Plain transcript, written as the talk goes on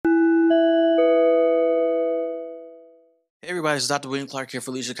Hey everybody, it's Dr. William Clark here for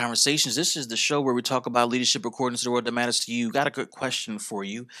Leadership Conversations. This is the show where we talk about leadership according to the world that matters to you. Got a good question for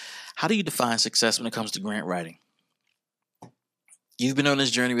you. How do you define success when it comes to grant writing? You've been on this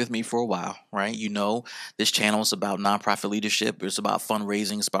journey with me for a while, right? You know this channel is about nonprofit leadership, it's about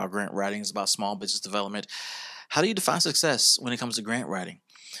fundraising, it's about grant writing, it's about small business development. How do you define success when it comes to grant writing?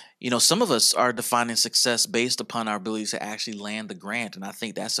 Some of us are defining success based upon our ability to actually land the grant. And I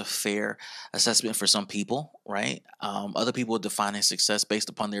think that's a fair assessment for some people, right? Other people are defining success based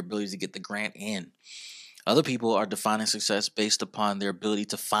upon their ability to get the grant in. Other people are defining success based upon their ability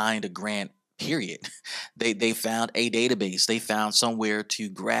to find a grant. Period. They found a database. They found somewhere to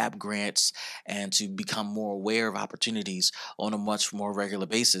grab grants and to become more aware of opportunities on a much more regular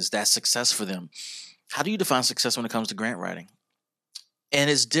basis. That's success for them. How do you define success when it comes to grant writing? And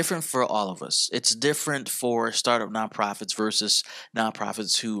it's different for all of us. It's different for startup nonprofits versus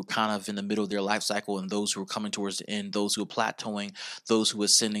nonprofits who are kind of in the middle of their life cycle and those who are coming towards the end, those who are plateauing, those who are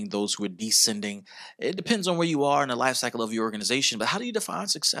ascending, those who are descending. It depends on where you are in the life cycle of your organization. But how do you define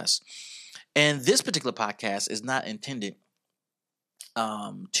success? And this particular podcast is not intended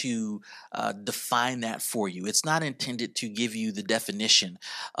to define that for you. It's not intended to give you the definition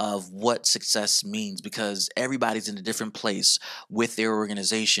of what success means because everybody's in a different place with their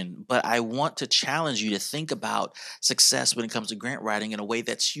organization. But I want to challenge you to think about success when it comes to grant writing in a way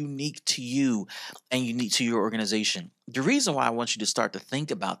that's unique to you and unique to your organization. The reason why I want you to start to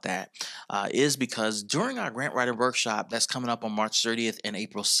think about that is because during our grant writing workshop that's coming up on March 30th and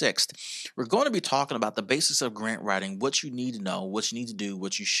April 6th, we're going to be talking about the basics of grant writing, what you need to know, what you need to do,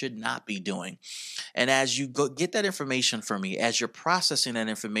 what you should not be doing. And as you go get that information from me, as you're processing that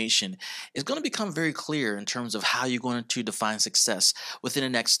information, it's going to become very clear in terms of how you're going to define success within the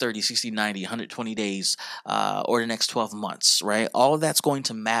next 30, 60, 90, 120 days or the next 12 months, right? All of that's going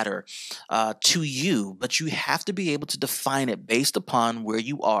to matter to you, but you have to be able to define it based upon where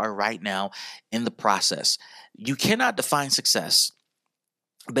you are right now in the process. You cannot define success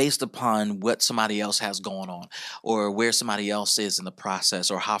based upon what somebody else has going on or where somebody else is in the process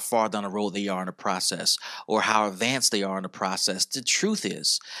or how far down the road they are in the process or how advanced they are in the process. The truth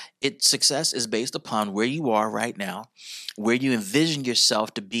is, success is based upon where you are right now, where you envision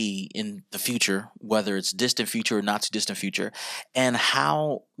yourself to be in the future, whether it's distant future or not too distant future, and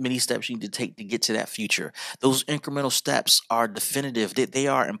how many steps you need to take to get to that future. Those incremental steps are definitive. They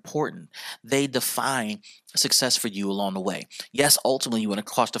are important. They define success for you along the way. Yes, ultimately you want to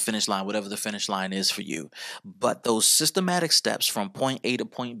cross the finish line, whatever the finish line is for you. But those systematic steps from point A to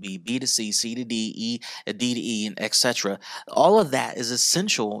point B, B to C, C to D, D to E, and etc., all of that is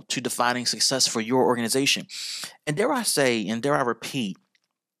essential to defining success for your organization. And dare I say, and dare I repeat,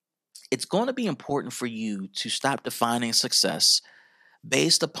 it's going to be important for you to stop defining success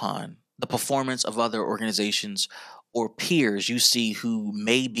based upon the performance of other organizations or peers you see who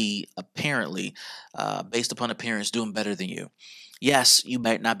may be apparently, based upon appearance, doing better than you. Yes, you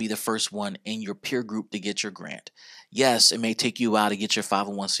might not be the first one in your peer group to get your grant. Yes, it may take you a while to get your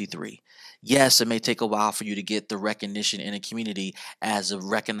 501c3. Yes, it may take a while for you to get the recognition in the community as a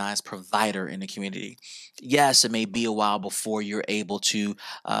recognized provider in the community. Yes, it may be a while before you're able to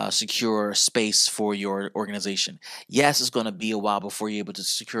secure space for your organization. Yes, it's going to be a while before you're able to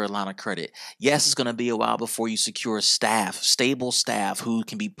secure a line of credit. Yes, it's going to be a while before you secure staff, stable staff who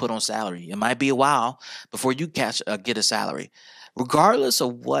can be put on salary. It might be a while before you get a salary. Regardless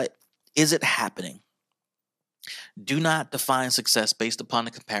of what is it happening, do not define success based upon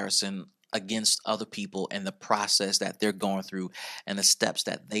the comparison against other people and the process that they're going through and the steps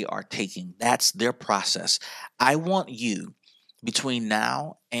that they are taking. That's their process. I want you between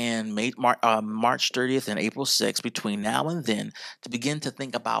now and March 30th and April 6th, between now and then, to begin to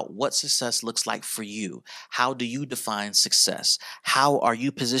think about what success looks like for you. How do you define success? How are you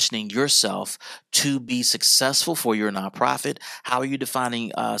positioning yourself to be successful for your nonprofit? How are you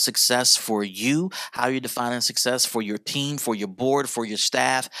defining success for you? How are you defining success for your team, for your board, for your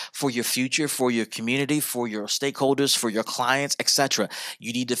staff, for your future, for your community, for your stakeholders, for your clients, etc.?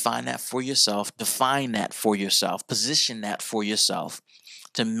 You need to define that for yourself, define that for yourself, position that for yourself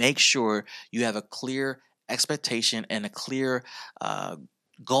to make sure you have a clear expectation and a clear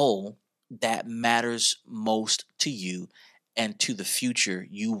goal that matters most to you and to the future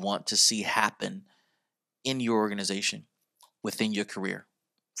you want to see happen in your organization, within your career,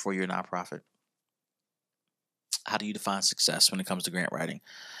 for your nonprofit. How do you define success when it comes to grant writing?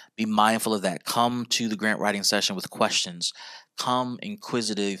 Be mindful of that. Come to the grant writing session with questions. Come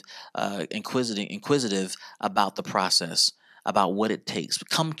inquisitive about the process, about what it takes.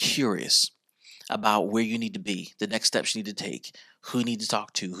 Become curious about where you need to be, the next steps you need to take, who you need to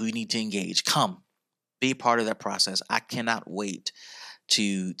talk to, who you need to engage. Come. Be part of that process. I cannot wait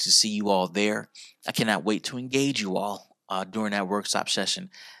to see you all there. I cannot wait to engage you all during that workshop session.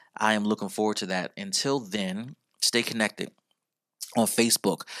 I am looking forward to that. Until then, stay connected on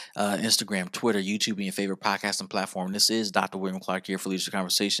Facebook, Instagram, Twitter, YouTube, and your favorite podcasting platform. This is Dr. William Clark here for Leadership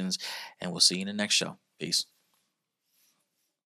Conversations, and we'll see you in the next show. Peace.